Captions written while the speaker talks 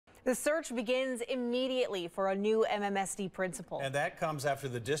The search begins immediately for a new MMSD principal. And that comes after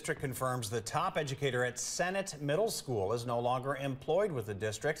the district confirms the top educator at Senate Middle School is no longer employed with the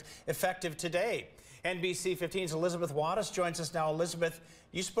district, effective today. NBC 15's Elizabeth Wattis joins us now. Elizabeth,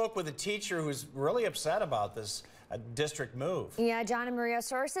 you spoke with a teacher who's really upset about this district move. Yeah, John and Maria,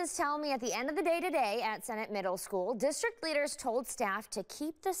 sources tell me at the end of the day today at Senate Middle School, district leaders told staff to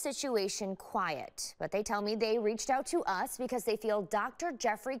keep the situation quiet. But they tell me they reached out to us because they feel Dr.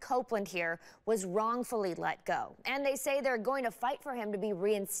 Jeffrey Copeland here was wrongfully let go. And they say they're going to fight for him to be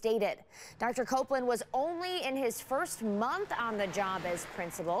reinstated. Dr. Copeland was only in his first month on the job as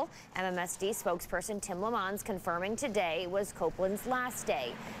principal. MMSD spokesperson Tim Lamons confirming today was Copeland's last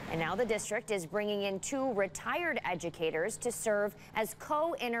day. And now the district is bringing in 2 retired educators to serve as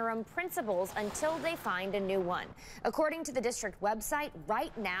co-interim principals until they find a new one. According to the district website,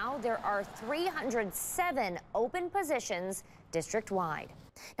 right now there are 307 open positions district-wide.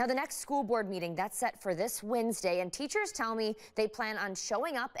 Now, the next school board meeting, that's set for this Wednesday, and teachers tell me they plan on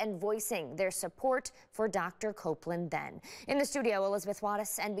showing up and voicing their support for Dr. Copeland then. In the studio, Elizabeth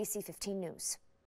Wattis, NBC 15 News.